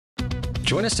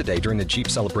Join us today during the Jeep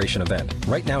Celebration event.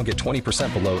 Right now, get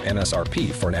 20% below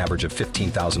MSRP for an average of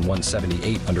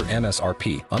 $15,178 under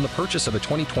MSRP on the purchase of a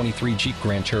 2023 Jeep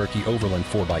Grand Cherokee Overland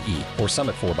 4xE or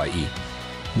Summit 4xE.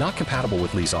 Not compatible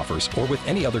with lease offers or with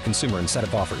any other consumer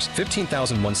incentive offers.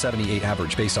 $15,178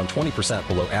 average based on 20%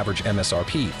 below average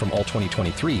MSRP from all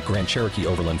 2023 Grand Cherokee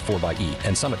Overland 4xE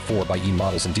and Summit 4xE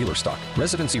models in dealer stock.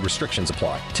 Residency restrictions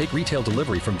apply. Take retail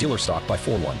delivery from dealer stock by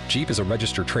 4/1. Jeep is a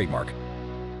registered trademark.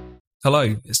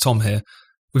 Hello, it's Tom here.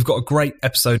 We've got a great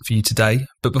episode for you today,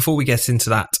 but before we get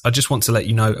into that, I just want to let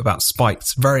you know about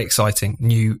Spiked's very exciting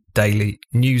new daily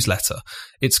newsletter.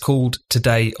 It's called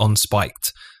Today on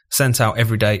Spiked. Sent out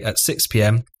every day at 6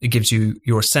 p.m. It gives you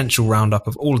your essential roundup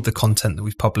of all of the content that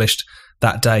we've published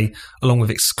that day, along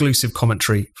with exclusive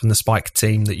commentary from the Spiked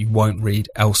team that you won't read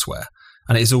elsewhere.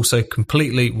 And it is also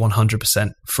completely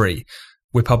 100% free.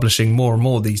 We're publishing more and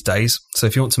more these days, so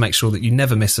if you want to make sure that you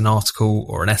never miss an article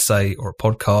or an essay or a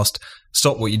podcast,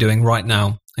 stop what you're doing right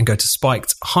now and go to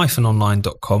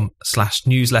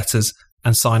spiked-online.com/newsletters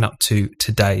and sign up to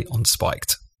Today on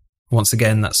Spiked. Once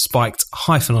again, that's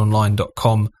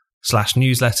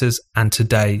spiked-online.com/newsletters and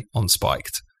Today on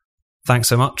Spiked. Thanks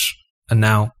so much, and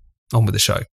now on with the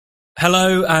show.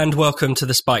 Hello and welcome to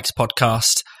the Spiked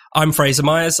podcast. I'm Fraser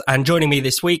Myers, and joining me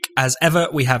this week, as ever,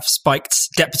 we have Spiked's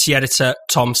deputy editor,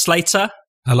 Tom Slater.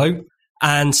 Hello.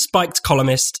 And Spiked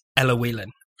columnist, Ella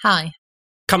Whelan. Hi.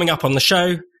 Coming up on the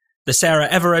show, the Sarah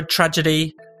Everard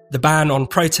tragedy, the ban on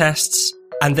protests,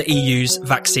 and the EU's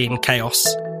vaccine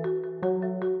chaos.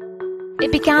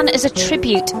 It began as a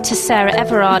tribute to Sarah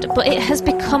Everard, but it has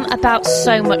become about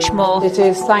so much more. It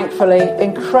is thankfully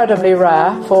incredibly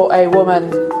rare for a woman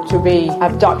to be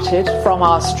abducted from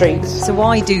our streets. So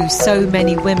why do so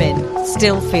many women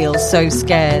still feel so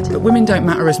scared? But women don't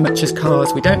matter as much as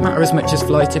cars, we don't matter as much as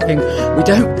fly tipping, we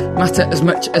don't matter as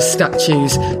much as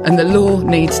statues, and the law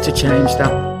needs to change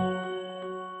that.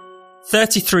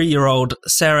 33-year-old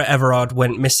Sarah Everard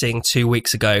went missing 2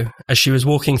 weeks ago as she was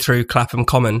walking through Clapham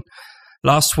Common.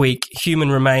 Last week,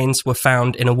 human remains were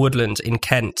found in a woodland in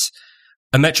Kent.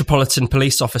 A Metropolitan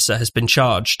Police officer has been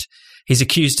charged. He's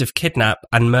accused of kidnap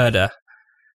and murder.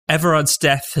 Everard's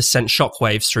death has sent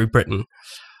shockwaves through Britain.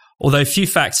 Although few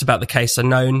facts about the case are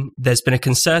known, there's been a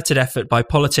concerted effort by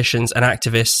politicians and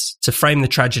activists to frame the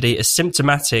tragedy as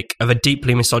symptomatic of a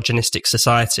deeply misogynistic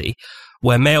society,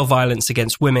 where male violence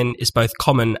against women is both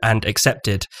common and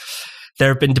accepted. There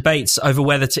have been debates over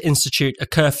whether to institute a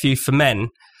curfew for men.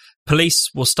 Police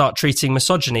will start treating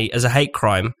misogyny as a hate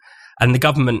crime, and the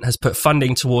government has put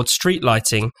funding towards street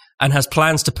lighting and has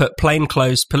plans to put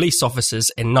plainclothes police officers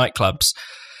in nightclubs.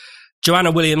 Joanna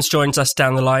Williams joins us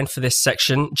down the line for this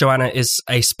section. Joanna is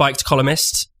a Spiked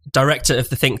columnist, director of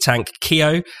the think tank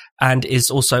KEO, and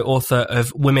is also author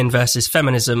of Women versus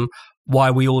Feminism, Why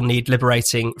We All Need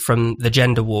Liberating from the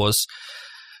Gender Wars.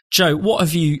 Jo, what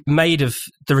have you made of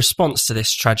the response to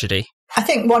this tragedy? I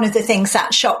think one of the things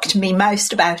that shocked me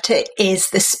most about it is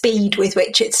the speed with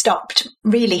which it stopped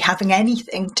really having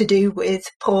anything to do with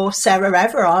poor Sarah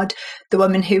Everard, the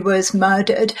woman who was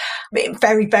murdered. It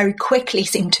very, very quickly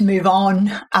seemed to move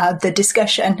on the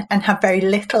discussion and have very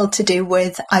little to do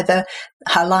with either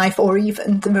her life or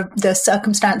even the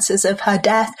circumstances of her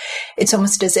death. It's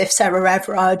almost as if Sarah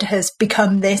Everard has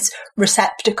become this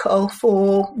receptacle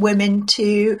for women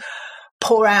to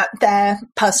pour out their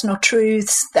personal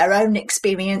truths, their own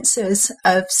experiences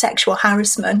of sexual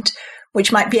harassment,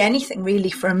 which might be anything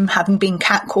really from having been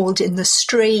catcalled in the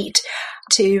street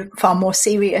to far more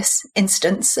serious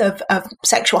instance of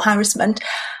sexual harassment.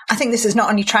 I think this is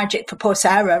not only tragic for poor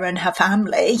Sarah and her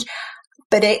family,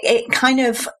 but it kind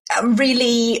of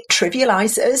really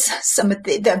trivializes some of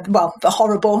the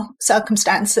horrible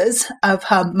circumstances of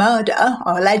her murder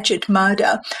or alleged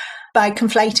murder, by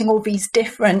conflating all these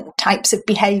different types of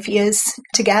behaviours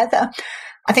together.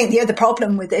 I think the other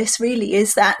problem with this really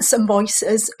is that some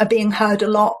voices are being heard a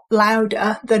lot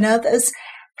louder than others,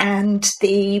 and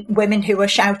the women who are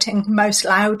shouting most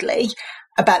loudly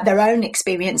about their own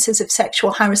experiences of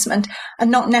sexual harassment are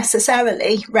not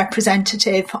necessarily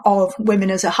representative of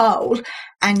women as a whole,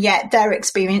 and yet their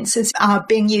experiences are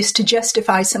being used to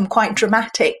justify some quite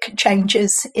dramatic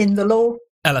changes in the law.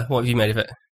 Ella, what have you made of it?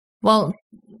 Well,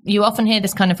 you often hear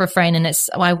this kind of refrain, and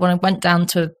when I went down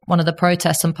to one of the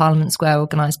protests on Parliament Square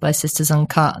organised by Sisters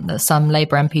Uncut that some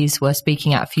Labour MPs were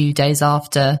speaking at a few days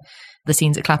after the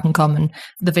scenes at Clapham Common,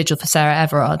 the vigil for Sarah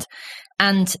Everard.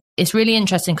 And it's really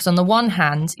interesting because on the one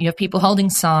hand, you have people holding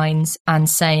signs and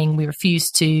saying we refuse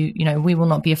to, we will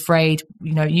not be afraid,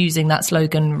 using that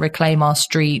slogan, reclaim our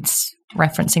streets,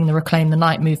 referencing the Reclaim the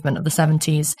Night movement of the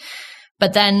 70s.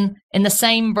 But then in the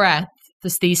same breath,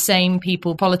 these same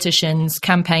people, politicians,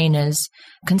 campaigners,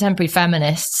 contemporary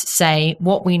feminists say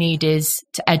what we need is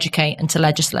to educate and to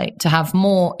legislate, to have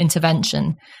more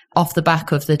intervention off the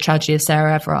back of the tragedy of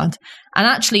Sarah Everard. And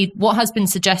actually, what has been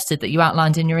suggested that you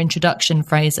outlined in your introduction,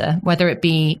 Fraser, whether it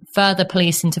be further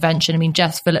police intervention, I mean,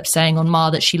 Jess Phillips saying on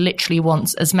MAR that she literally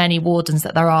wants as many wardens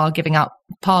that there are giving out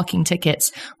parking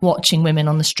tickets, watching women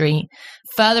on the street,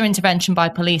 further intervention by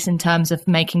police in terms of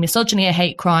making misogyny a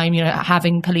hate crime,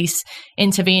 having police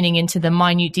intervening into the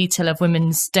minute detail of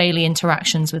women's daily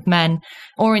interactions with men,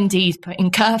 or indeed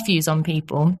putting curfews on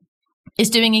people, is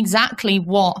doing exactly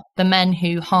what the men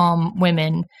who harm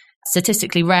women,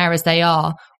 statistically rare as they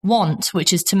are, want,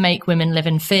 which is to make women live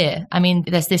in fear. I mean,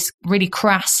 there's this really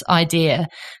crass idea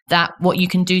that what you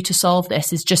can do to solve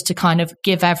this is just to kind of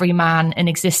give every man in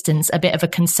existence a bit of a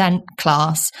consent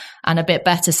class and a bit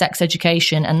better sex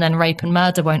education, and then rape and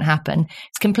murder won't happen.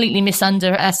 It's completely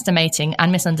misunderestimating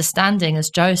and misunderstanding, as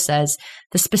Joe says,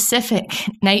 the specific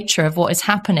nature of what is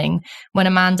happening when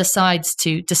a man decides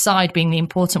being the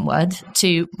important word,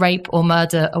 to rape or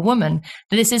murder a woman.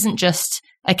 That this isn't just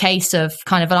a case of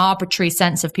kind of an arbitrary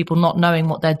sense of people not knowing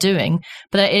what they're doing,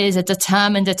 but it is a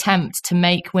determined attempt to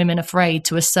make women afraid,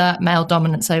 to assert male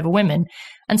dominance over women.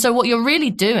 And so what you're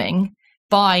really doing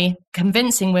by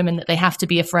convincing women that they have to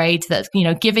be afraid, that,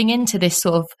 giving into this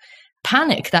sort of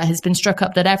panic that has been struck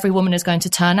up that every woman is going to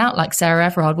turn out like Sarah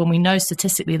Everard, when we know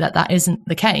statistically that isn't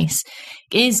the case,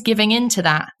 is giving into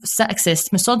that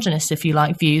sexist, misogynist, if you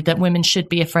like, view that women should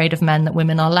be afraid of men, that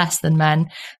women are less than men,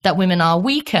 that women are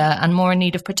weaker and more in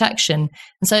need of protection.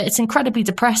 And so it's incredibly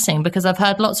depressing, because I've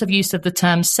heard lots of use of the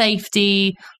term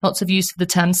safety, lots of use of the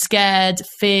term scared,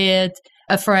 feared,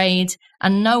 afraid,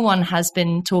 and no one has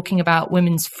been talking about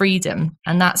women's freedom.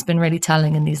 And that's been really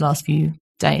telling in these last few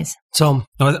days. Tom?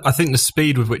 I think the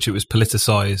speed with which it was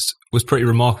politicised was pretty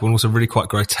remarkable, and also really quite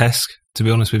grotesque, to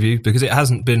be honest with you, because it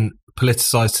hasn't been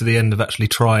politicised to the end of actually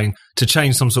trying to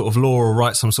change some sort of law or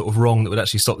right some sort of wrong that would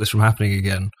actually stop this from happening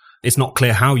again. It's not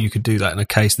clear how you could do that in a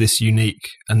case this unique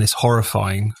and this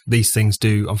horrifying. These things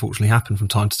do unfortunately happen from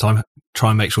time to time. Try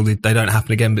and make sure that they don't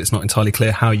happen again, but it's not entirely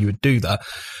clear how you would do that.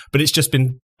 But it's just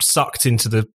been sucked into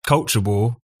the culture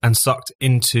war and sucked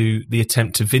into the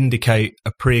attempt to vindicate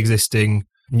a pre-existing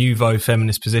nouveau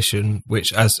feminist position,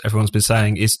 which, as everyone's been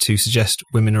saying, is to suggest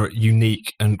women are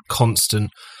unique and constant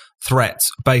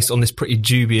threats, based on this pretty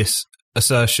dubious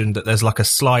assertion that there's like a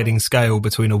sliding scale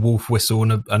between a wolf whistle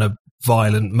and a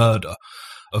violent murder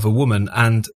of a woman.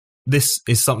 And this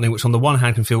is something which on the one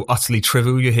hand can feel utterly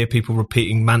trivial. You hear people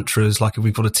repeating mantras like,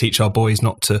 we've got to teach our boys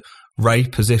not to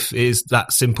rape, as if it is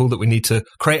that simple, that we need to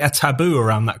create a taboo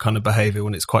around that kind of behaviour,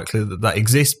 when it's quite clear that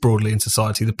exists broadly in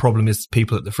society. The problem is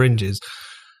people at the fringes.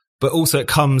 But also it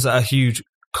comes at a huge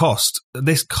cost.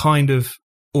 This kind of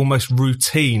almost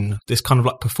routine, this kind of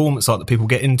like performance art that people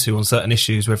get into on certain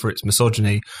issues, whether it's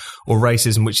misogyny or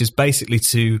racism, which is basically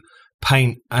to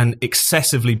paint an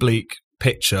excessively bleak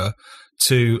picture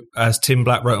to, as Tim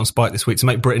Black wrote on Spike this week, to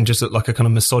make Britain just look like a kind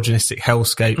of misogynistic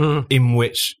hellscape in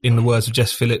which, in the words of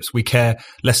Jess Phillips, we care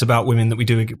less about women than we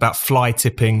do about fly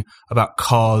tipping, about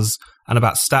cars and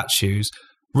about statues.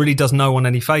 Really does no one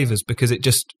any favours, because it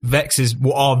just vexes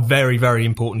what are very, very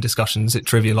important discussions. It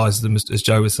trivialises them, as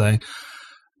Joe was saying.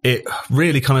 It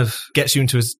really kind of gets you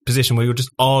into a position where you're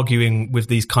just arguing with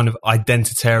these kind of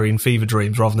identitarian fever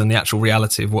dreams rather than the actual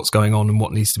reality of what's going on and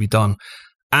what needs to be done.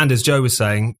 And as Joe was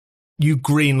saying, you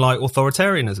green light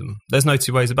authoritarianism. There's no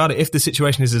two ways about it. If the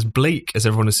situation is as bleak as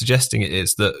everyone is suggesting it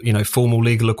is, that, formal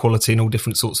legal equality in all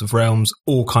different sorts of realms,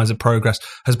 all kinds of progress,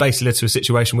 has basically led to a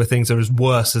situation where things are as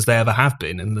worse as they ever have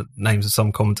been, in the names of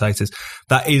some commentators,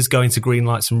 that is going to green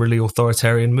light some really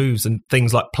authoritarian moves. And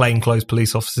things like plainclothes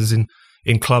police officers in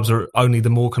clubs are only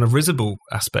the more kind of risible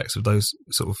aspects of those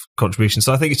sort of contributions.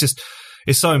 So I think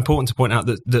it's so important to point out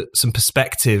that some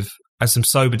perspective and some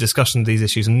sober discussion of these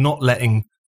issues, and not letting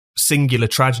singular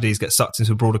tragedies get sucked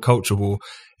into a broader culture war.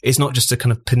 It's not just a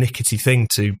kind of pernickety thing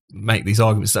to make these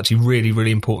arguments. It's actually really,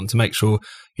 really important to make sure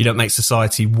you don't make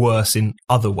society worse in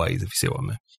other ways, if you see what I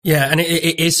mean. Yeah, and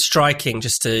it is striking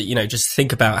just to, just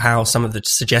think about how some of the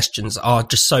suggestions are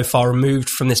just so far removed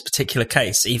from this particular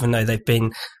case, even though they've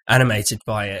been animated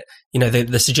by it.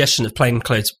 The suggestion of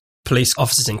plainclothes police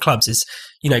officers in clubs is,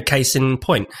 case in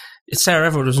point. Sarah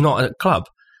Everard was not at a club.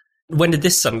 When did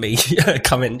this suddenly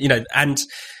come in? And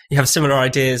you have similar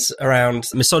ideas around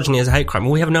misogyny as a hate crime.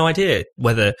 Well, we have no idea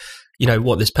whether,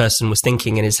 what this person was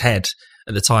thinking in his head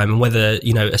at the time, and whether,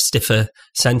 a stiffer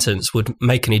sentence would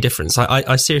make any difference.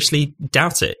 I seriously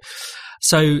doubt it.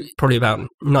 So probably about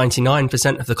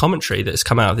 99% of the commentary that's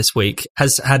come out of this week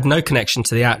has had no connection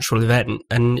to the actual event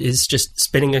and is just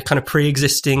spinning a kind of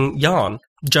pre-existing yarn.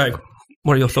 Jo,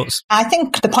 what are your thoughts? I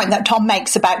think the point that Tom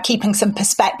makes about keeping some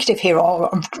perspective here, or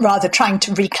rather trying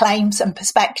to reclaim some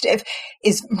perspective,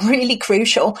 is really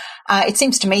crucial. It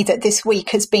seems to me that this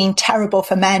week has been terrible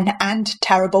for men and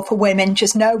terrible for women.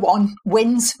 Just no one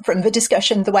wins from the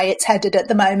discussion the way it's headed at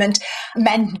the moment.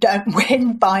 Men don't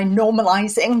win by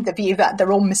normalising the view that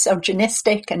they're all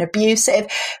misogynistic and abusive,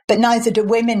 but neither do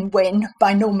women win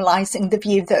by normalising the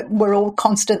view that we're all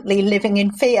constantly living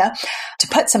in fear. To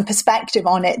put some perspective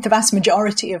on it, the vast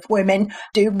majority of women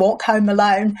do walk home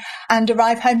alone and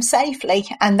arrive home safely,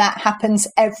 and that happens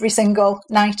every single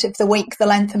night of the week, the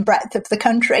length and breadth of the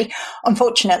country.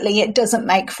 Unfortunately, it doesn't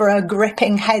make for a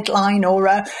gripping headline or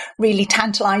a really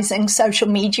tantalising social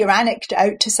media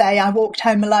anecdote to say I walked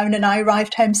home alone and I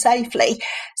arrived home safely.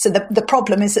 So the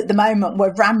problem is, at the moment,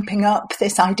 we're ramping up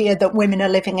this idea that women are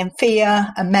living in fear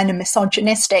and men are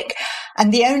misogynistic,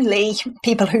 and the only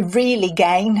people who really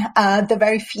gain are the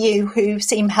very few who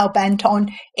seem hell-bent on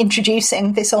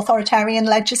introducing this authoritarian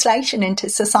legislation into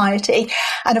society.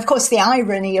 And of course, the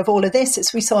irony of all of this,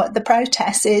 as we saw at the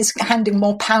protests, is handing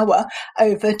more power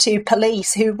over to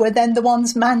police, who were then the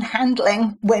ones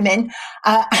manhandling women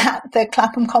at the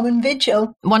Clapham Common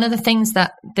Vigil. One of the things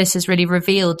that this has really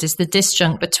revealed is the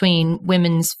disjunct between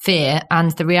women's fear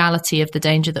and the reality of the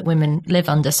danger that women live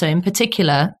under. So in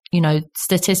particular,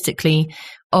 statistically,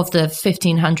 of the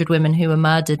 1,500 women who were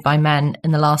murdered by men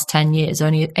in the last 10 years,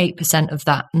 only 8% of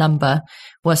that number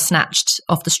were snatched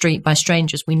off the street by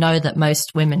strangers. We know that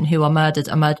most women who are murdered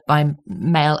by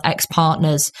male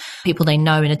ex-partners, people they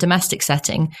know in a domestic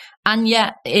setting. And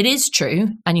yet it is true,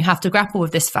 and you have to grapple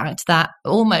with this fact, that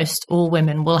almost all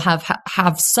women will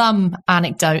have some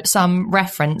anecdote, some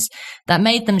reference that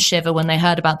made them shiver when they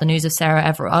heard about the news of Sarah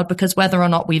Everard, because whether or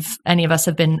not any of us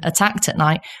have been attacked at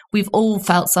night, we've all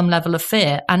felt some level of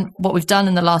fear. And what we've done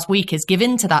in the last week is give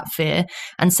in to that fear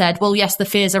and said, well, yes, the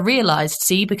fears are realised,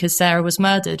 see, because Sarah was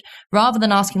murdered, rather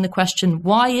than asking the question,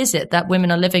 why is it that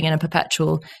women are living in a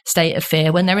perpetual state of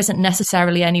fear when there isn't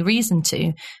necessarily any reason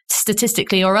to,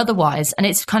 statistically or otherwise? And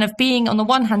it's kind of being, on the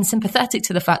one hand, sympathetic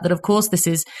to the fact that, of course, this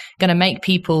is going to make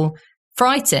people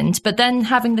frightened, but then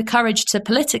having the courage to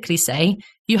politically say,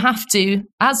 you have to,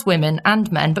 as women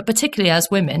and men, but particularly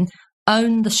as women,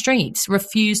 own the streets,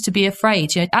 refuse to be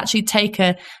afraid, actually take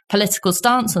a political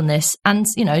stance on this. And,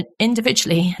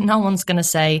 individually, no one's going to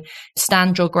say,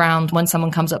 stand your ground when someone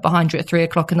comes up behind you at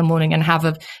 3:00 in the morning and have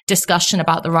a discussion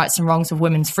about the rights and wrongs of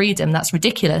women's freedom. That's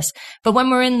ridiculous. But when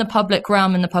we're in the public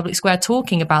realm, in the public square,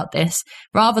 talking about this,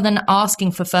 rather than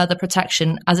asking for further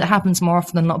protection, as it happens more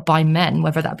often than not by men,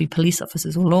 whether that be police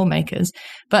officers or lawmakers,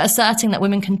 but asserting that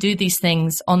women can do these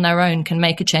things on their own, can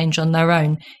make a change on their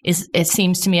own, it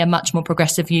seems to me a much more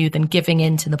progressive view than giving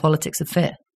in to the politics of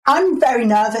fear. I'm very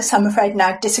nervous, I'm afraid, and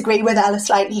I disagree with Ella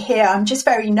slightly here. I'm just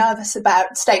very nervous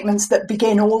about statements that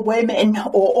begin all women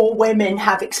or all women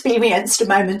have experienced a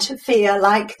moment of fear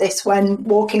like this when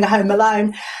walking home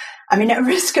alone. I mean, at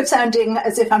risk of sounding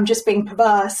as if I'm just being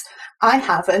perverse, I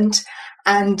haven't.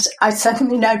 And I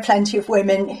certainly know plenty of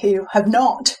women who have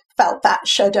not felt that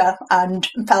shudder and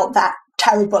felt that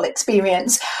terrible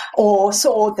experience or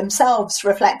saw themselves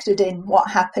reflected in what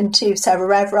happened to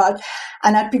Sarah Everard.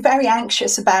 And I'd be very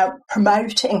anxious about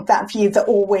promoting that view that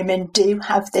all women do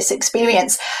have this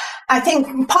experience. I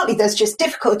think partly there's just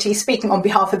difficulty speaking on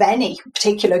behalf of any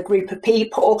particular group of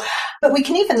people, but we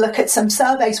can even look at some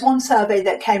surveys. One survey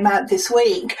that came out this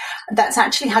week that's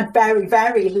actually had very,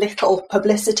 very little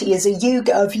publicity is a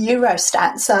YouGov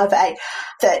Eurostat survey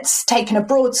that's taken a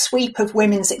broad sweep of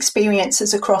women's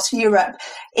experiences across Europe.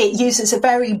 It uses a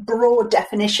very broad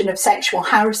definition of sexual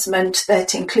harassment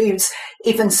that includes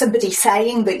even somebody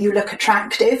saying that you look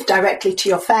attractive directly to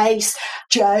your face,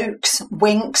 jokes,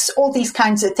 winks, all these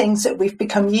kinds of things that we've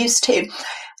become used to.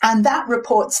 And that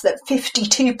reports that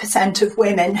 52% of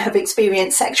women have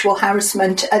experienced sexual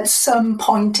harassment at some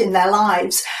point in their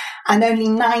lives. And only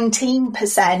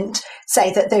 19%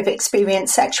 say that they've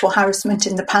experienced sexual harassment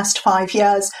in the past 5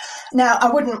 years. Now,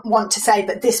 I wouldn't want to say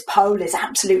that this poll is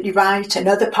absolutely right and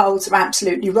other polls are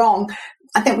absolutely wrong.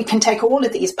 I think we can take all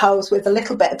of these polls with a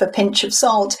little bit of a pinch of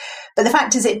salt. But the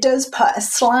fact is, it does put a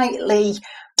slightly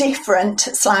different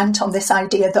slant on this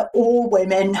idea that all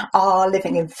women are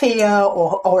living in fear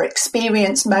or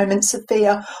experience moments of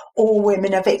fear. All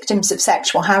women are victims of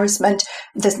sexual harassment.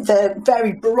 The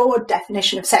very broad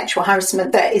definition of sexual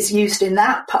harassment that is used in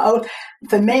that poll,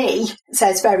 for me,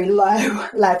 says very low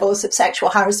levels of sexual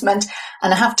harassment.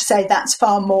 And I have to say that's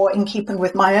far more in keeping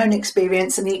with my own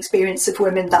experience and the experience of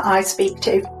women that I speak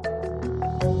to.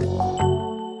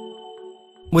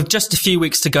 With just a few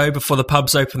weeks to go before the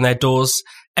pubs open their doors,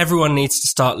 everyone needs to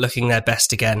start looking their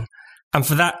best again. And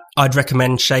for that, I'd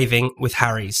recommend shaving with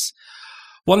Harry's.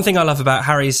 One thing I love about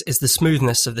Harry's is the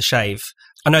smoothness of the shave.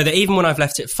 I know that even when I've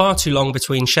left it far too long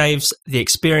between shaves, the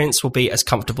experience will be as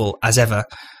comfortable as ever.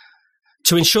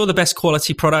 To ensure the best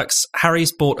quality products,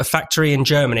 Harry's bought a factory in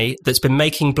Germany that's been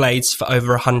making blades for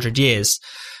over 100 years.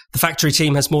 The factory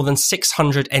team has more than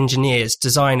 600 engineers,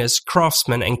 designers,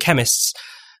 craftsmen and chemists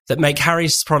that make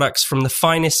Harry's products from the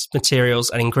finest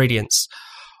materials and ingredients.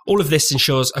 All of this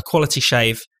ensures a quality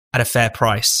shave at a fair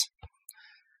price.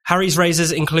 Harry's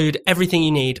razors include everything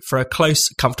you need for a close,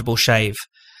 comfortable shave.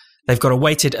 They've got a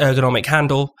weighted ergonomic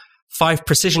handle, 5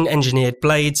 precision-engineered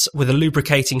blades with a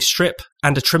lubricating strip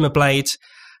and a trimmer blade,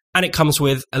 and it comes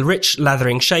with a rich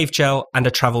lathering shave gel and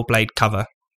a travel blade cover.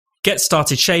 Get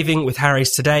started shaving with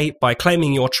Harry's today by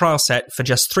claiming your trial set for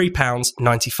just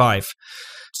 £3.95.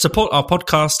 Support our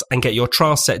podcast and get your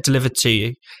trial set delivered to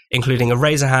you, including a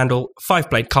razor handle,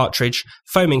 5-blade cartridge,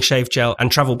 foaming shave gel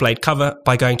and travel blade cover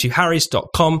by going to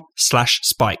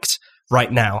harrys.com/spiked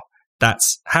right now.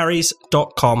 That's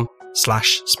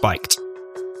harrys.com/spiked.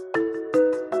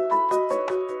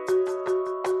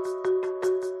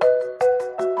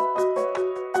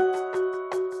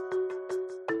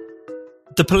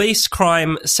 The Police,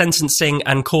 Crime, Sentencing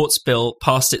and Courts Bill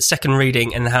passed its second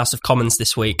reading in the House of Commons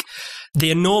this week.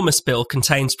 The enormous bill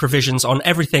contains provisions on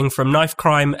everything from knife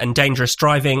crime and dangerous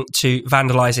driving to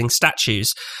vandalising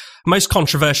statues. Most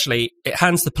controversially, it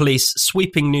hands the police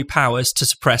sweeping new powers to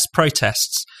suppress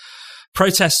protests.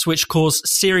 Protests which cause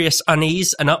serious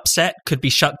unease and upset could be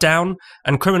shut down,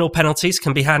 and criminal penalties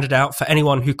can be handed out for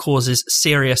anyone who causes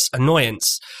serious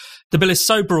annoyance. The bill is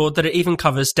so broad that it even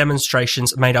covers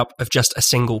demonstrations made up of just a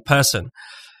single person.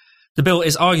 The bill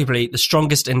is arguably the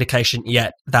strongest indication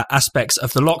yet that aspects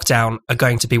of the lockdown are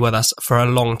going to be with us for a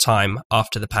long time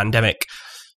after the pandemic.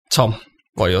 Tom,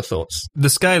 what are your thoughts? The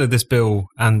scale of this bill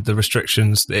and the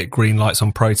restrictions that it green lights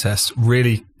on protests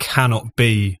really cannot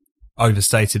be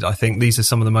overstated. I think these are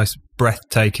some of the most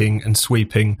breathtaking and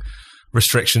sweeping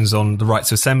restrictions on the right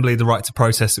to assembly, the right to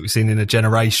protest that we've seen in a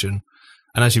generation.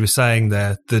 And as you were saying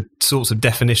there, the sorts of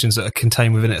definitions that are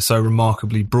contained within it are so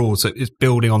remarkably broad. So it's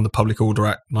building on the Public Order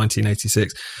Act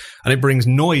 1986, and it brings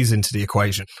noise into the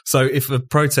equation. So if a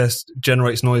protest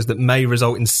generates noise that may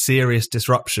result in serious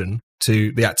disruption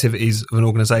to the activities of an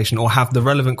organisation or have the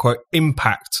relevant, quote,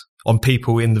 impact on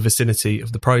people in the vicinity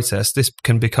of the protest, this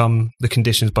can become the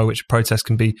conditions by which protest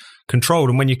can be controlled.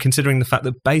 And when you're considering the fact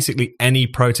that basically any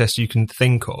protest you can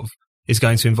think of is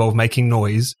going to involve making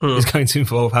noise, is going to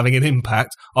involve having an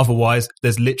impact. Otherwise,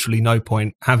 there's literally no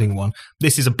point having one.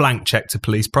 This is a blank check to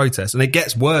police protest. And it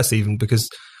gets worse even because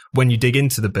when you dig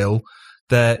into the bill,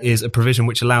 there is a provision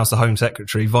which allows the Home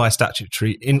Secretary, via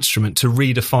statutory instrument, to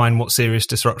redefine what serious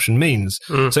disruption means.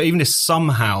 So even if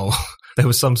somehow there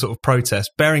was some sort of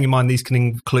protest, bearing in mind these can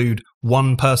include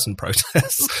one-person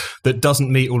protests that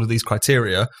doesn't meet all of these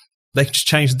criteria, they can just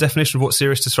change the definition of what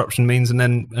serious disruption means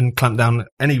and clamp down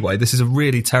anyway. This is a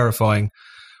really terrifying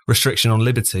restriction on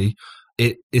liberty.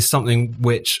 It is something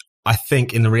which I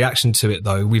think in the reaction to it,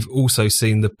 though, we've also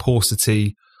seen the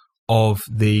paucity of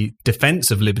the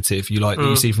defence of liberty, if you like, that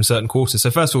you see from certain quarters.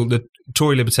 So first of all, the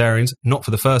Tory libertarians, not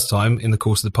for the first time in the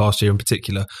course of the past year in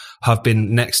particular, have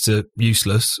been next to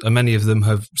useless. And many of them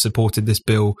have supported this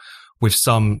bill with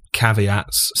some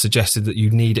caveats, suggested that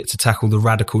you need it to tackle the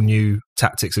radical new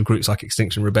tactics of groups like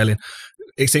Extinction Rebellion.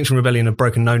 Extinction Rebellion have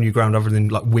broken no new ground other than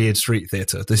like weird street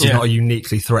theatre. This is not a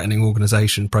uniquely threatening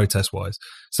organisation protest-wise.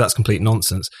 So that's complete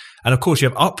nonsense. And of course you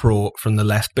have uproar from the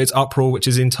left, but it's uproar which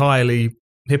is entirely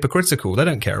hypocritical. They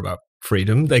don't care about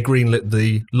freedom. They greenlit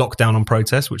the lockdown on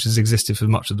protest, which has existed for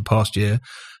much of the past year.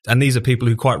 And these are people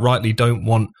who quite rightly don't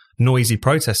want noisy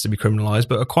protests to be criminalised,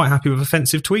 but are quite happy with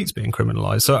offensive tweets being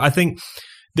criminalised. So I think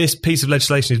this piece of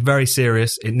legislation is very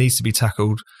serious. It needs to be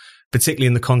tackled, particularly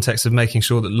in the context of making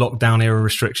sure that lockdown era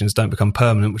restrictions don't become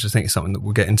permanent, which I think is something that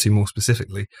we'll get into more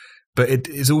specifically. But it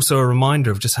is also a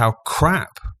reminder of just how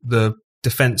crap the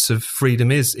defence of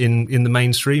freedom is in the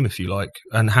mainstream, if you like,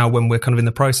 and how when we're kind of in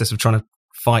the process of trying to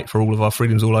fight for all of our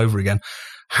freedoms all over again,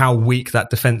 how weak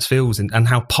that defence feels and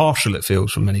how partial it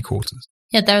feels from many quarters.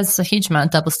 Yeah, there's a huge amount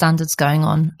of double standards going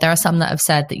on. There are some that have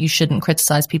said that you shouldn't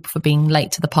criticise people for being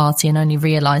late to the party and only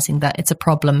realising that it's a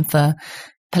problem for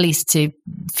police to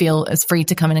feel as free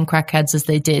to come in and crack heads as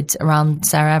they did around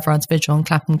Sarah Everard's vigil on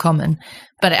Clapham Common.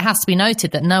 But it has to be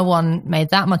noted that no one made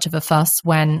that much of a fuss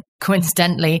when,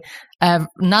 coincidentally,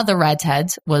 another redhead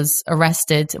was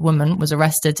arrested, a woman was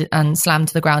arrested and slammed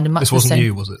to the ground in much This wasn't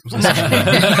you, was it?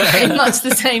 In much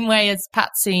the same way as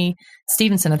Patsy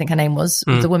Stevenson, I think her name was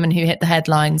the woman who hit the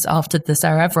headlines after the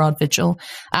Sarah Everard vigil,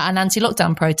 an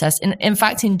anti-lockdown protest. In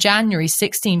fact, in January,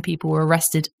 16 people were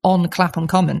arrested on Clapham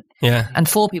Common. Yeah. And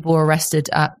 4 people were arrested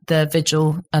at the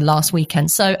vigil last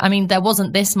weekend. So, I mean, there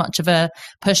wasn't this much of a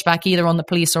pushback either on the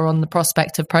police or on the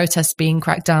prospect of protests being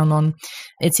cracked down on.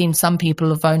 It seems some people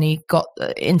have only got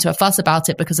into a fuss about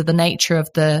it because of the nature of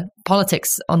the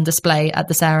politics on display at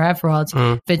the Sarah Everard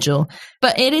vigil.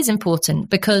 But it is important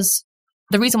because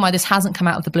the reason why this hasn't come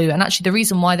out of the blue, and actually the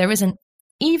reason why there isn't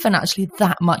even actually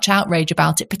that much outrage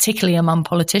about it, particularly among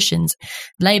politicians.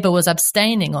 Labour was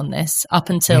abstaining on this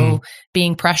up until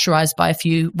being pressurised by a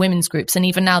few women's groups. And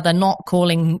even now they're not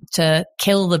calling to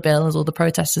kill the bill, as all the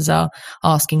protesters are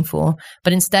asking for,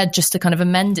 but instead just to kind of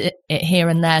amend it here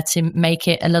and there to make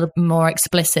it a little bit more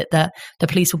explicit that the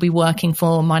police will be working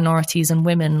for minorities and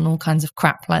women and all kinds of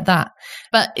crap like that.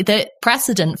 But the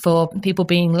precedent for people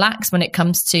being lax when it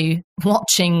comes to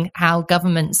watching how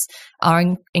governments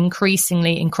are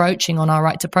increasingly encroaching on our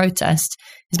right to protest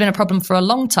has been a problem for a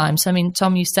long time. So, I mean,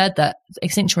 Tom, you said that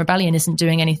Extinction Rebellion isn't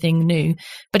doing anything new.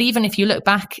 But even if you look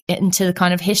back into the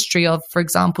kind of history of, for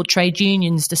example, trade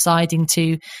unions deciding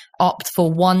to opt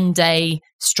for one-day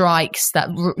strikes that,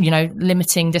 you know,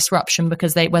 limiting disruption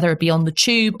because whether it be on the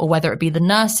tube or whether it be the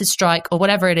nurses' strike or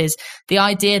whatever it is, the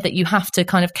idea that you have to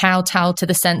kind of kowtow to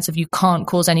the sense of you can't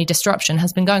cause any disruption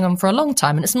has been going on for a long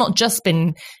time. And it's not just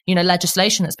been, you know,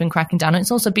 legislation that's been cracking down.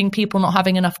 It's also been people not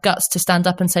having enough guts to stand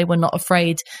up and say, we're not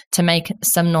afraid to make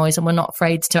some noise and we're not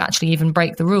afraid to actually even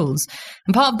break the rules.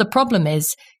 And part of the problem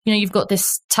is, you know, you've got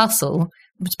this tussle,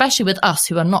 especially with us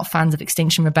who are not fans of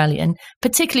Extinction Rebellion,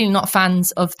 particularly not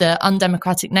fans of the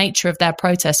undemocratic nature of their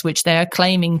protests, which they are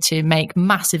claiming to make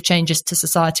massive changes to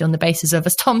society on the basis of,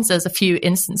 as Tom says, a few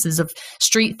instances of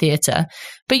street theatre.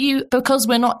 But because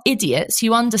we're not idiots,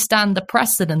 you understand the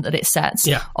precedent that it sets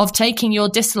of taking your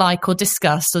dislike or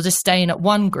disgust or disdain at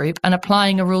one group and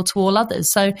applying a rule to all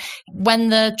others. So when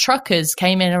the truckers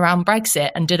came in around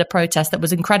Brexit and did a protest that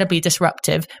was incredibly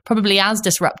disruptive, probably as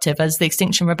disruptive as the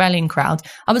Extinction Rebellion crowd,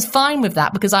 I was fine with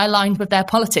that because I aligned with their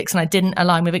politics and I didn't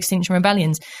align with Extinction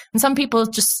Rebellion's. And some people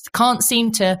just can't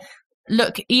seem to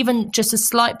look even just a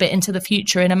slight bit into the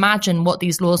future and imagine what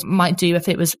these laws might do if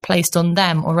it was placed on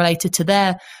them or related to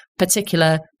their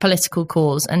particular political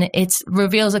cause. And it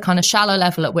reveals a kind of shallow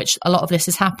level at which a lot of this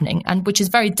is happening, and which is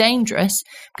very dangerous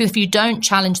because if you don't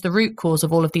challenge the root cause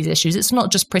of all of these issues, it's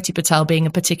not just Priti Patel being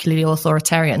a particularly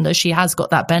authoritarian, though she has got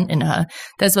that bent in her.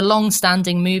 There's a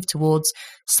long-standing move towards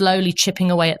slowly chipping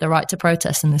away at the right to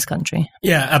protest in this country.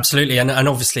 Yeah, absolutely. And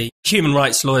obviously, human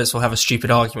rights lawyers will have a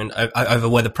stupid argument over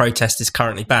whether protest is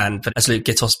currently banned. But as Luke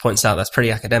Gittos points out, that's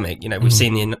pretty academic. You know, we've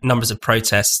seen the numbers of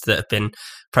protests that have been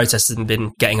protesters have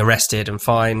been getting arrested and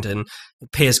fined. And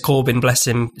Piers Corbyn, bless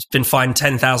him, has been fined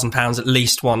 £10,000 at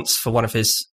least once for one of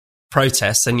his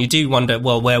protests. And you do wonder,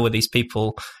 well, where were these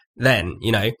people then?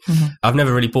 You know, I've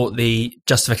never really bought the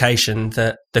justification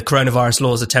that the coronavirus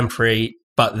laws are temporary,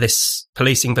 but this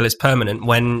policing bill is permanent,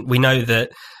 when we know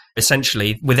that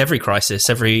essentially with every crisis,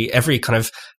 every kind of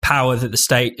power that the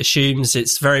state assumes,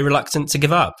 it's very reluctant to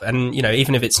give up. And, you know,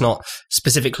 even if it's not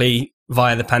specifically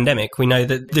via the pandemic, we know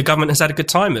that the government has had a good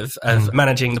time of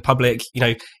managing the public, you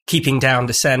know, keeping down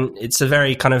dissent. It's a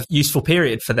very kind of useful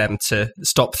period for them to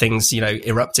stop things, you know,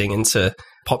 erupting into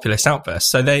populist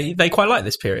outbursts. So they quite like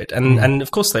this period. And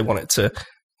of course they want it to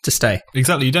stay.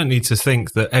 Exactly. You don't need to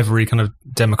think that every kind of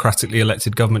democratically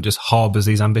elected government just harbours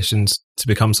these ambitions to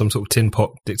become some sort of tin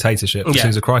pot dictatorship as soon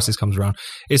as a crisis comes around.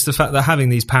 It's the fact that having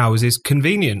these powers is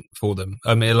convenient for them.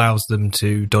 It allows them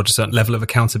to dodge a certain level of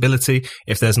accountability.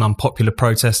 If there's an unpopular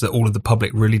protest that all of the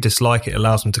public really dislike, it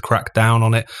allows them to crack down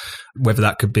on it, whether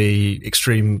that could be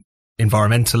extreme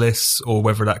environmentalists or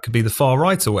whether that could be the far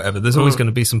right or whatever. There's always going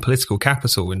to be some political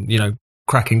capital in, you know,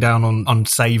 cracking down on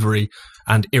unsavoury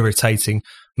and irritating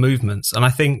movements. And I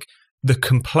think the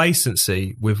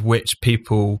complacency with which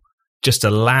people just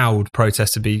allowed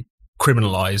protests to be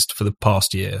criminalised for the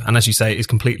past year, and as you say, it is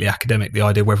completely academic, the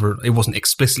idea whether it wasn't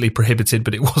explicitly prohibited,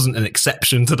 but it wasn't an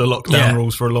exception to the lockdown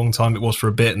rules for a long time. It was for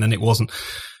a bit, and then it wasn't.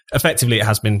 Effectively, it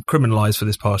has been criminalised for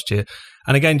this past year.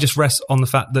 And again, just rests on the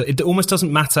fact that it almost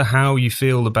doesn't matter how you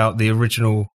feel about the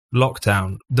original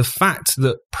lockdown. The fact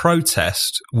that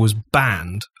protest was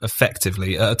banned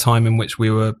effectively at a time in which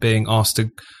we were being asked to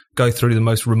go through the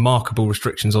most remarkable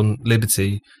restrictions on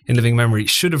liberty in living memory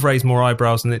should have raised more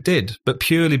eyebrows than it did, but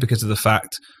purely because of the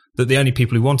fact that the only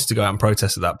people who wanted to go out and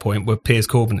protest at that point were Piers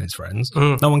Corbyn and his friends.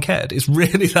 No one cared. It's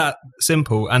really that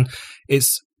simple. And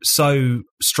it's so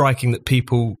striking that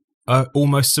people are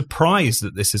almost surprised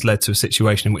that this has led to a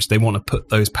situation in which they want to put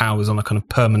those powers on a kind of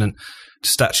permanent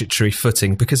statutory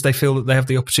footing because they feel that they have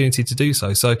the opportunity to do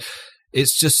so. So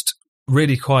it's just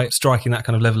really quite striking, that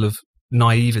kind of level of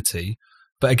naivety.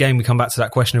 But again, we come back to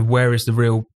that question of where is the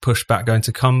real pushback going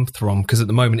to come from? Because at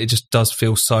the moment, it just does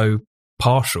feel so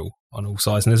partial on all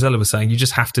sides. And as Ella was saying, you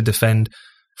just have to defend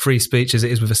free speech as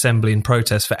it is with assembly and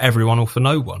protest for everyone or for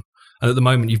no one. And at the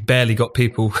moment, you've barely got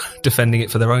people defending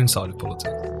it for their own side of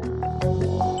politics.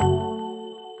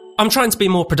 I'm trying to be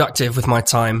more productive with my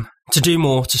time, to do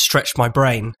more to stretch my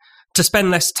brain, to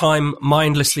spend less time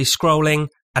mindlessly scrolling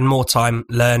and more time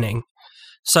learning.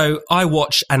 So I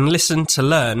watch and listen to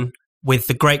learn with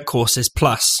the Great Courses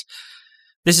Plus.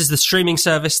 This is the streaming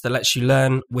service that lets you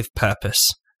learn with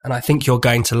purpose, and I think you're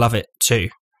going to love it too.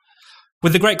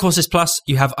 With the Great Courses Plus,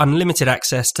 you have unlimited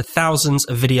access to thousands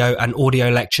of video and audio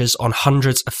lectures on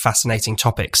hundreds of fascinating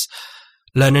topics.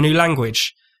 Learn a new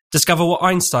language, discover what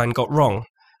Einstein got wrong,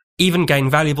 even gain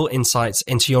valuable insights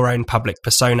into your own public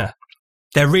persona.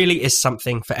 There really is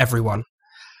something for everyone.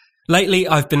 Lately,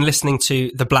 I've been listening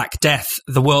to The Black Death,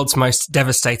 the world's most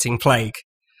devastating plague.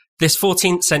 This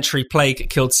 14th century plague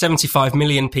killed 75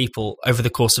 million people over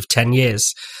the course of 10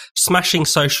 years, smashing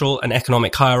social and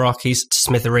economic hierarchies to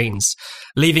smithereens,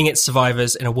 leaving its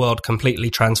survivors in a world completely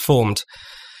transformed.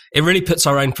 It really puts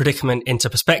our own predicament into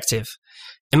perspective.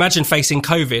 Imagine facing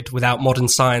COVID without modern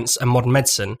science and modern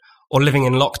medicine, or living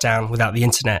in lockdown without the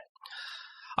internet.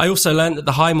 I also learned that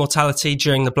the high mortality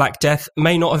during the Black Death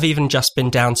may not have even just been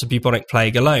down to bubonic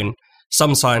plague alone.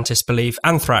 Some scientists believe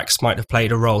anthrax might have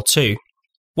played a role too.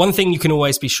 One thing you can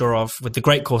always be sure of with the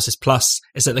Great Courses Plus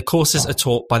is that the courses are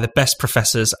taught by the best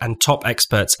professors and top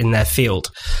experts in their field.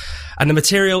 And the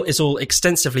material is all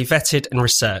extensively vetted and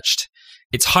researched.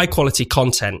 It's high-quality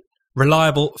content,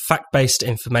 reliable, fact-based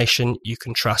information you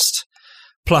can trust.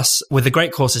 Plus, with the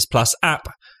Great Courses Plus app,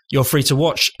 you're free to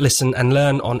watch, listen, and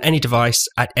learn on any device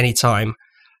at any time,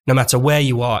 no matter where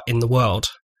you are in the world.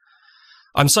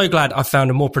 I'm so glad I've found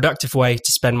a more productive way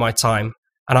to spend my time,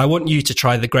 and I want you to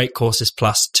try the Great Courses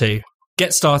Plus too.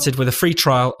 Get started with a free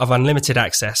trial of unlimited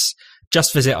access.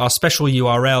 Just visit our special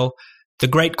URL,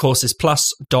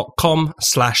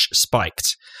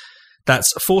 thegreatcoursesplus.com/spiked.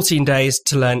 That's 14 days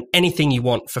to learn anything you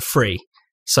want for free.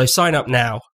 So sign up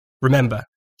now. Remember,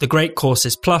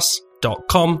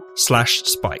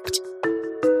 thegreatcoursesplus.com/spiked.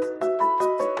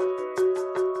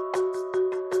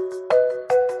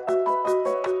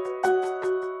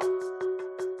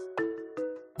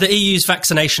 The EU's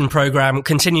vaccination programme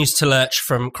continues to lurch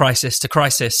from crisis to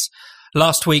crisis.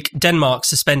 Last week, Denmark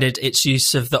suspended its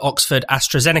use of the Oxford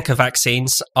AstraZeneca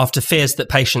vaccines after fears that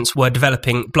patients were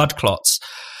developing blood clots.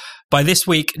 By this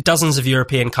week, dozens of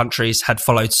European countries had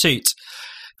followed suit.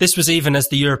 This was even as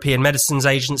the European Medicines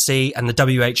Agency and the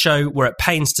WHO were at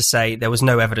pains to say there was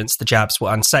no evidence the jabs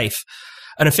were unsafe.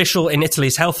 An official in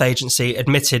Italy's health agency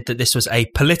admitted that this was a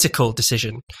political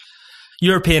decision.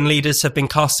 European leaders have been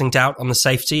casting doubt on the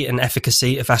safety and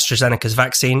efficacy of AstraZeneca's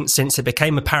vaccine since it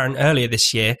became apparent earlier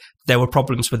this year there were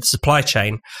problems with the supply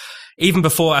chain. Even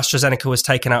before AstraZeneca was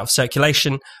taken out of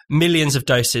circulation, millions of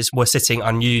doses were sitting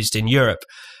unused in Europe.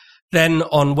 Then,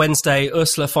 on Wednesday,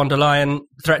 Ursula von der Leyen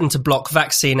threatened to block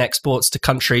vaccine exports to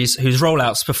countries whose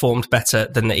rollouts performed better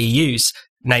than the EU's,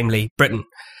 namely Britain.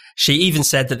 She even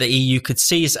said that the EU could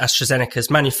seize AstraZeneca's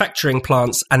manufacturing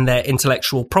plants and their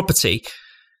intellectual property.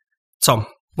 Tom,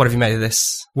 what have you made of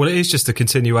this? Well, it is just a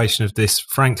continuation of this,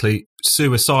 frankly,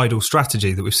 suicidal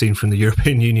strategy that we've seen from the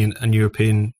European Union and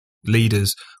European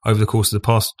leaders over the course of the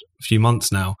past few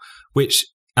months now, which,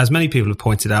 as many people have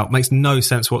pointed out, makes no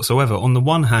sense whatsoever. On the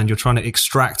one hand, you're trying to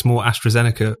extract more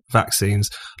AstraZeneca vaccines,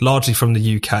 largely from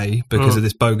the UK, because of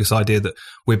this bogus idea that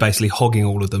we're basically hogging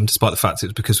all of them, despite the fact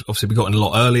it's because obviously we got in a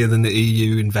lot earlier than the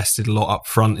EU, invested a lot up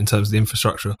front in terms of the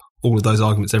infrastructure, all of those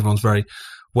arguments everyone's very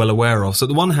well aware of. So on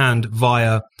the one hand,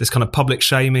 via this kind of public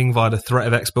shaming, via the threat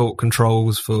of export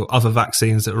controls for other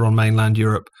vaccines that are on mainland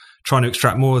Europe, trying to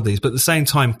extract more of these, but at the same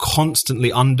time constantly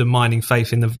undermining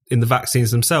faith in the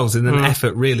vaccines themselves in an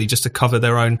effort really just to cover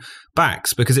their own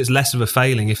backs, because it's less of a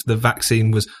failing if the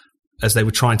vaccine was, as they were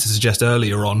trying to suggest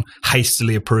earlier on,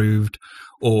 hastily approved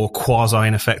or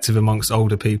quasi-ineffective amongst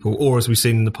older people, or as we've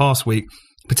seen in the past week,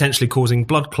 potentially causing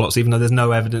blood clots, even though there's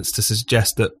no evidence to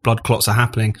suggest that blood clots are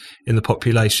happening in the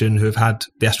population who have had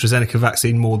the AstraZeneca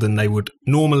vaccine more than they would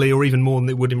normally, or even more than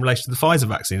they would in relation to the Pfizer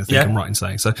vaccine, I think I'm right in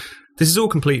saying. So this is all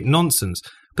complete nonsense.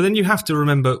 But then you have to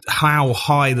remember how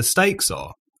high the stakes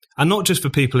are. And not just for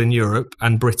people in Europe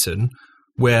and Britain,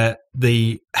 where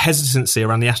the hesitancy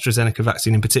around the AstraZeneca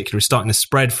vaccine in particular is starting to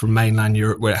spread from mainland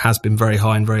Europe, where it has been very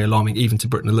high and very alarming, even to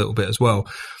Britain a little bit as well.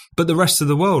 But the rest of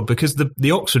the world, because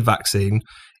the Oxford vaccine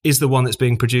is the one that's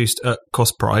being produced at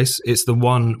cost price. It's the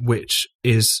one which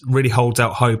really holds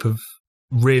out hope of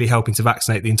really helping to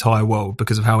vaccinate the entire world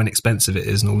because of how inexpensive it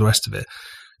is and all the rest of it.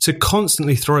 To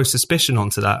constantly throw suspicion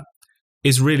onto that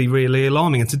is really, really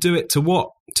alarming. And to do it to what?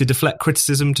 To deflect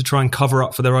criticism, to try and cover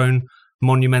up for their own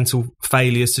monumental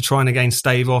failures, to try and again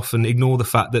stave off and ignore the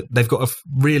fact that they've got a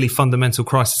really fundamental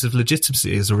crisis of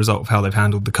legitimacy as a result of how they've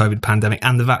handled the COVID pandemic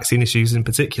and the vaccine issues in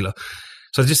particular.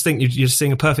 So I just think you're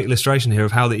seeing a perfect illustration here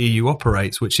of how the EU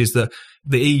operates, which is that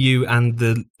the EU and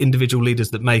the individual leaders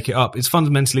that make it up is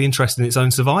fundamentally interested in its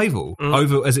own survival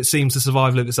over, as it seems, the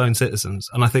survival of its own citizens.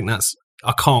 And I think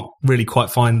I can't really quite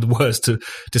find the words to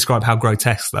describe how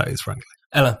grotesque that is, frankly.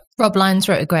 Ella. Rob Lyons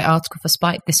wrote a great article for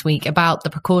Spike this week about the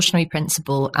precautionary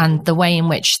principle and the way in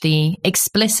which the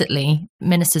explicitly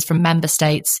ministers from member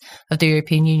states of the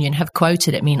European Union have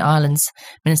quoted it. I mean, Ireland's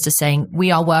minister saying,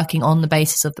 we are working on the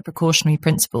basis of the precautionary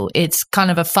principle. It's kind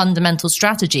of a fundamental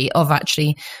strategy of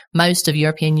actually most of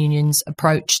European Union's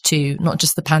approach to not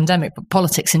just the pandemic, but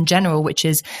politics in general, which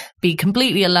is be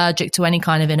completely allergic to any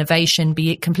kind of innovation,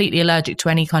 be completely allergic to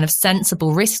any kind of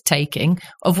sensible risk taking,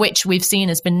 of which we've seen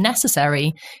has been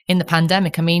necessary in the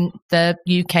pandemic. I mean, the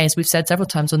UK, as we've said several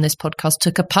times on this podcast,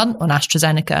 took a punt on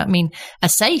AstraZeneca. I mean, a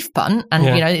safe punt. And,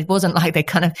 it wasn't like they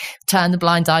kind of turned the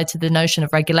blind eye to the notion of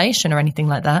regulation or anything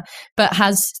like that, but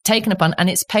has taken a punt and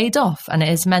it's paid off. And it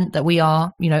has meant that we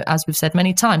are, as we've said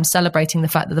many times, celebrating the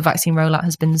fact that the vaccine rollout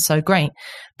has been so great.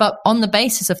 But on the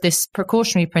basis of this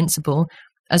precautionary principle,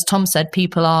 as Tom said,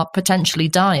 people are potentially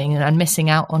dying and missing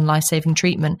out on life-saving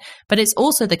treatment. But it's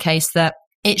also the case that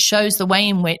it shows the way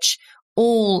in which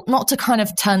not to kind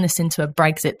of turn this into a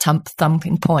Brexit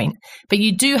thumping point, but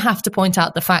you do have to point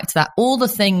out the fact that all the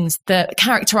things, the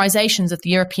characterizations of the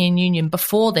European Union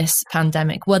before this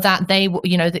pandemic were that they,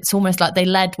 it's almost like they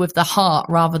led with the heart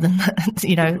rather than,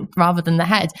 rather than the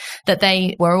head, that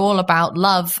they were all about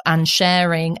love and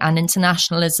sharing and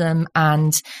internationalism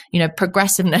and,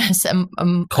 progressiveness and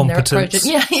competence.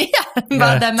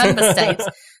 About their member states.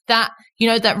 That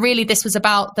really this was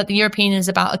about, that the European is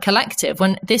about a collective,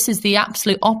 when this is the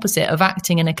absolute opposite of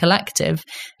acting in a collective.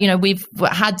 We've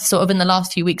had sort of in the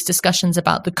last few weeks discussions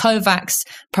about the COVAX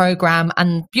program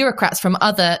and bureaucrats from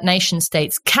other nation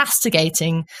states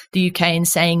castigating the UK and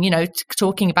saying,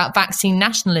 talking about vaccine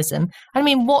nationalism. I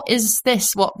mean, what is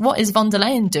this? What is von der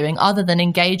Leyen doing other than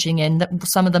engaging in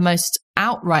some of the most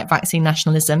outright vaccine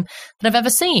nationalism that I've ever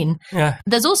seen? Yeah.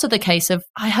 There's also the case of,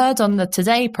 I heard on the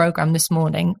Today program this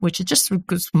morning, which is just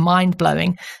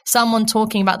mind-blowing, someone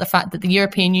talking about the fact that the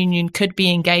European Union could be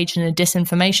engaged in a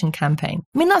disinformation campaign.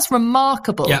 I mean, that's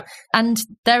remarkable. Yeah. And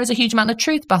there is a huge amount of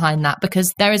truth behind that,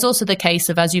 because there is also the case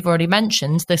of, as you've already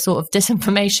mentioned, the sort of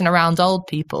disinformation around old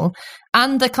people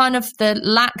and the kind of the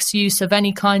lax use of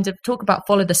any kind of, talk about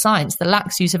follow the science, the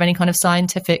lax use of any kind of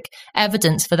scientific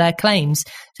evidence for their claims.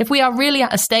 So if we are really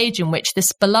at a stage in which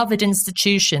this beloved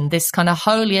institution, this kind of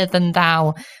holier than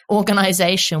thou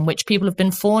organization, which people have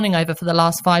been fawning over for the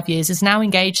last 5 years, is now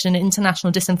engaged in an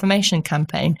international disinformation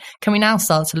campaign, can we now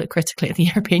start to look critically at the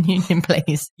European Union,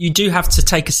 please? You do have to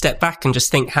take a step back and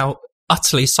just think how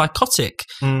utterly psychotic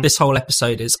this whole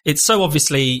episode is. It's so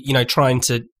obviously, trying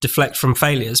to deflect from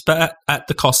failures, but at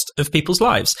the cost of people's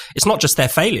lives. It's not just their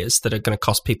failures that are going to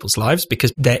cost people's lives,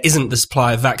 because there isn't the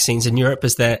supply of vaccines in Europe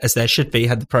as there should be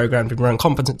had the program been run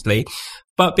competently,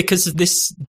 but because of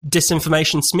this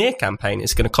disinformation smear campaign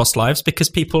is going to cost lives, because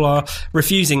people are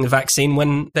refusing the vaccine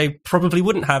when they probably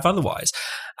wouldn't have otherwise.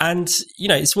 And,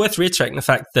 it's worth reiterating the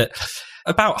fact that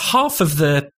about half of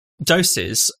the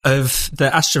doses of the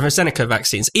AstraZeneca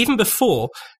vaccines, even before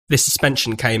this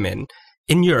suspension came in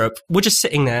Europe, were just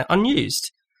sitting there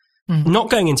unused, not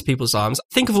going into people's arms.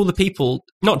 Think of all the people,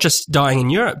 not just dying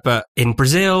in Europe, but in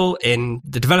Brazil, in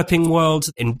the developing world,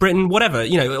 in Britain, whatever,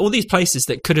 all these places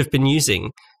that could have been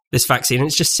using this vaccine, and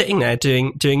it's just sitting there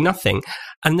doing nothing.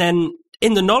 And then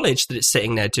in the knowledge that it's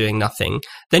sitting there doing nothing,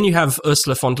 then you have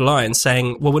Ursula von der Leyen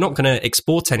saying, well, we're not going to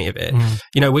export any of it.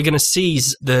 We're going to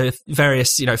seize the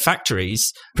various,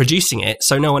 factories producing it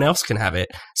so no one else can have it,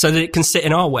 so that it can sit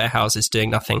in our warehouses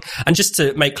doing nothing. And just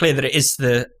to make clear that it is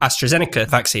the AstraZeneca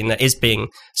vaccine that is being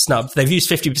snubbed, they've used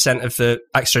 50% of the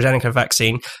AstraZeneca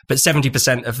vaccine, but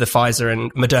 70% of the Pfizer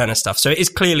and Moderna stuff. So it is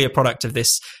clearly a product of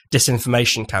this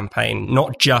disinformation campaign,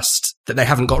 not just that they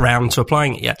haven't got round to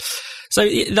applying it yet. So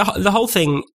the whole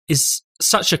thing is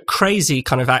such a crazy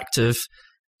kind of act of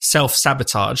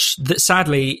self-sabotage that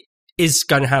sadly is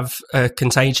going to have a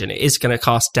contagion. It is going to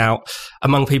cast doubt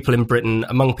among people in Britain,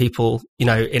 among people,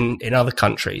 in other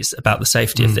countries about the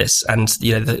safety of this. And,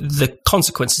 the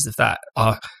consequences of that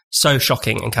are so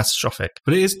shocking and catastrophic.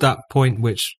 But it is that point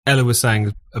which Ella was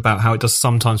saying about how it does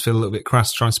sometimes feel a little bit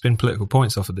crass to try and spin political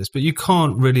points off of this. But you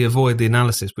can't really avoid the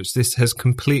analysis, which this has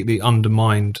completely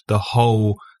undermined the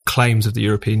whole claims of the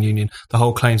European Union, the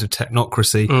whole claims of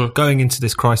technocracy going into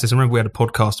this crisis. I remember we had a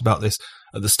podcast about this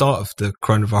at the start of the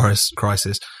coronavirus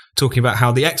crisis, talking about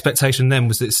how the expectation then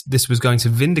was that this was going to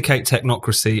vindicate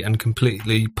technocracy and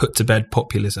completely put to bed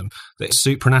populism, that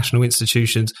supranational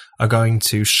institutions are going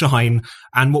to shine.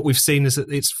 And what we've seen is that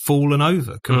it's fallen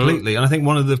over completely. And I think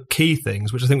one of the key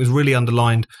things, which I think was really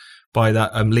underlined by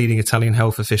that leading Italian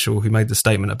health official who made the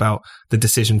statement about the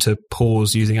decision to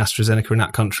pause using AstraZeneca in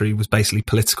that country, was basically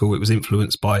political. It was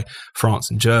influenced by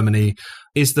France and Germany,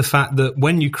 is the fact that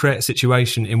when you create a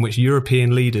situation in which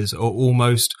European leaders are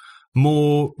almost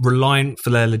more reliant for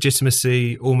their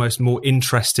legitimacy, almost more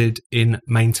interested in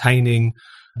maintaining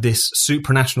this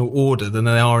supranational order than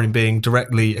they are in being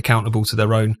directly accountable to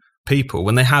their own people,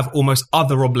 when they have almost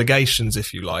other obligations,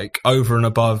 if you like, over and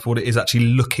above what it is actually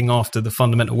looking after the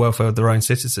fundamental welfare of their own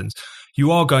citizens,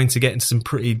 you are going to get into some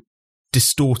pretty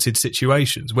distorted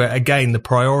situations where, again, the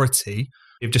priority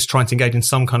of just trying to engage in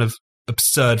some kind of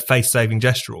absurd face-saving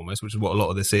gesture almost, which is what a lot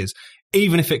of this is,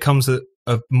 even if it comes at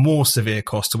a more severe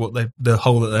cost to what the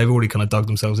hole that they've already kind of dug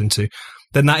themselves into,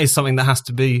 then that is something that has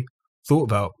to be thought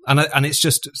about. And it's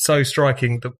just so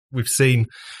striking that we've seen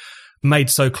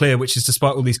made so clear, which is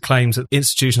despite all these claims that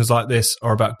institutions like this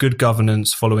are about good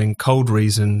governance, following cold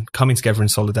reason, coming together in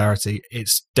solidarity,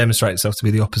 it's demonstrated itself to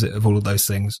be the opposite of all of those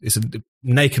things. It's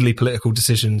nakedly political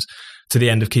decisions to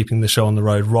the end of keeping the show on the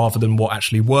road, rather than what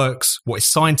actually works, what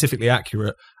is scientifically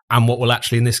accurate, and what will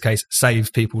actually, in this case,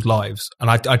 save people's lives. And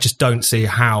I just don't see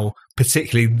how,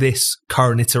 particularly this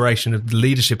current iteration of the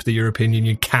leadership of the European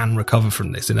Union, can recover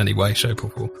from this in any way, shape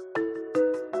or form.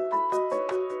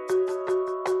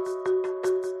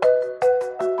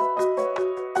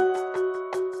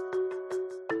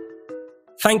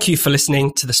 Thank you for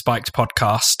listening to the Spiked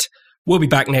podcast. We'll be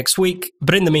back next week,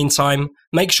 but in the meantime,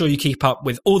 make sure you keep up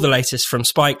with all the latest from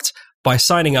Spiked by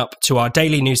signing up to our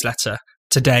daily newsletter,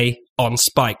 Today on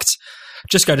Spiked.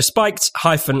 Just go to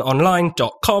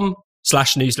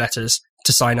spiked-online.com/newsletters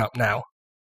to sign up now.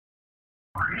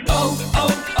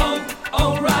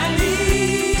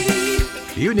 O'Reilly!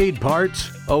 You need parts?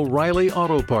 O'Reilly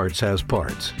Auto Parts has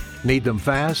parts. Need them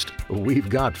fast? We've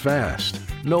got fast.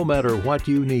 No matter what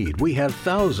you need, we have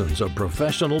thousands of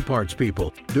professional parts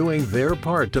people doing their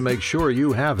part to make sure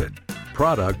you have it.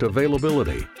 Product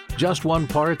availability. Just one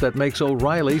part that makes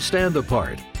O'Reilly stand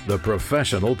apart. The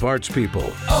professional parts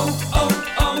people.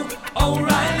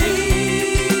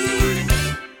 O'Reilly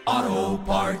Auto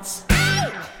Parts.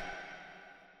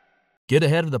 Get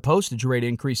ahead of the postage rate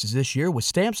increases this year with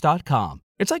Stamps.com.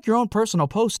 It's like your own personal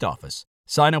post office.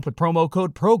 Sign up with promo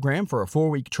code PROGRAM for a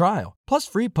 4-week trial, plus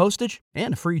free postage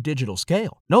and a free digital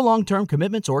scale. No long-term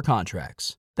commitments or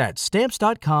contracts. That's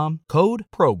Stamps.com, code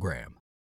PROGRAM.